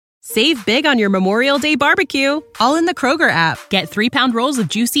Save big on your Memorial Day barbecue, all in the Kroger app. Get 3-pound rolls of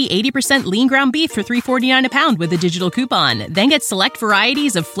juicy 80% lean ground beef for $3.49 a pound with a digital coupon. Then get select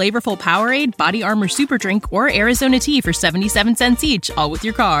varieties of flavorful Powerade, Body Armor Super Drink, or Arizona tea for 77 cents each, all with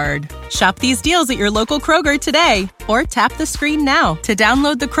your card. Shop these deals at your local Kroger today, or tap the screen now to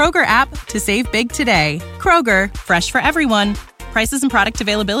download the Kroger app to save big today. Kroger, fresh for everyone. Prices and product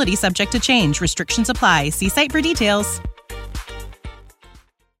availability subject to change. Restrictions apply. See site for details.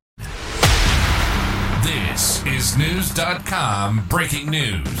 This is Knewz.com breaking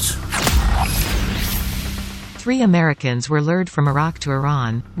news. 3 Americans were lured from Iraq to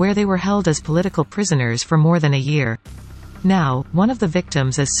Iran, where they were held as political prisoners for more than a year. Now, one of the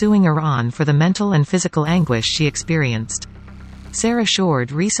victims is suing Iran for the mental and physical anguish she experienced. Sarah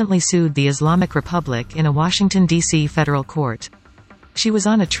Shord recently sued the Islamic Republic in a Washington, D.C. federal court. She was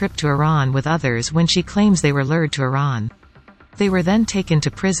on a trip to Iran with others when she claims they were lured to Iran. They were then taken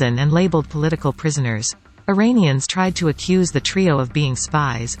to prison and labeled political prisoners. Iranians tried to accuse the trio of being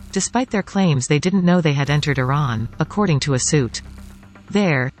spies, despite their claims they didn't know they had entered Iran, according to a suit.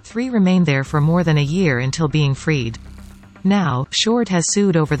 There, 3 remained there for more than a year until being freed. Now, Shord has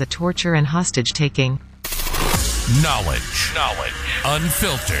sued over the torture and hostage-taking. Knowledge.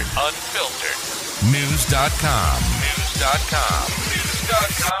 Unfiltered. Knewz.com.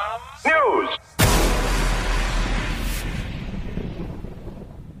 Knewz.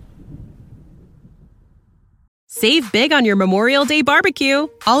 Save big on your Memorial Day barbecue,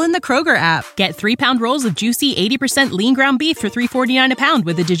 all in the Kroger app. Get 3-pound rolls of juicy 80% lean ground beef for $3.49 a pound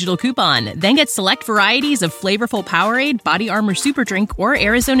with a digital coupon. Then get select varieties of flavorful Powerade, Body Armor Super Drink, or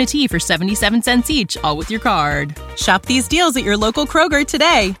Arizona tea for 77 cents each, all with your card. Shop these deals at your local Kroger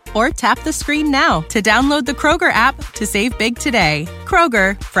today, or tap the screen now to download the Kroger app to save big today.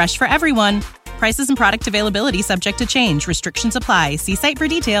 Kroger, fresh for everyone. Prices and product availability subject to change. Restrictions apply. See site for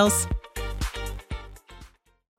details.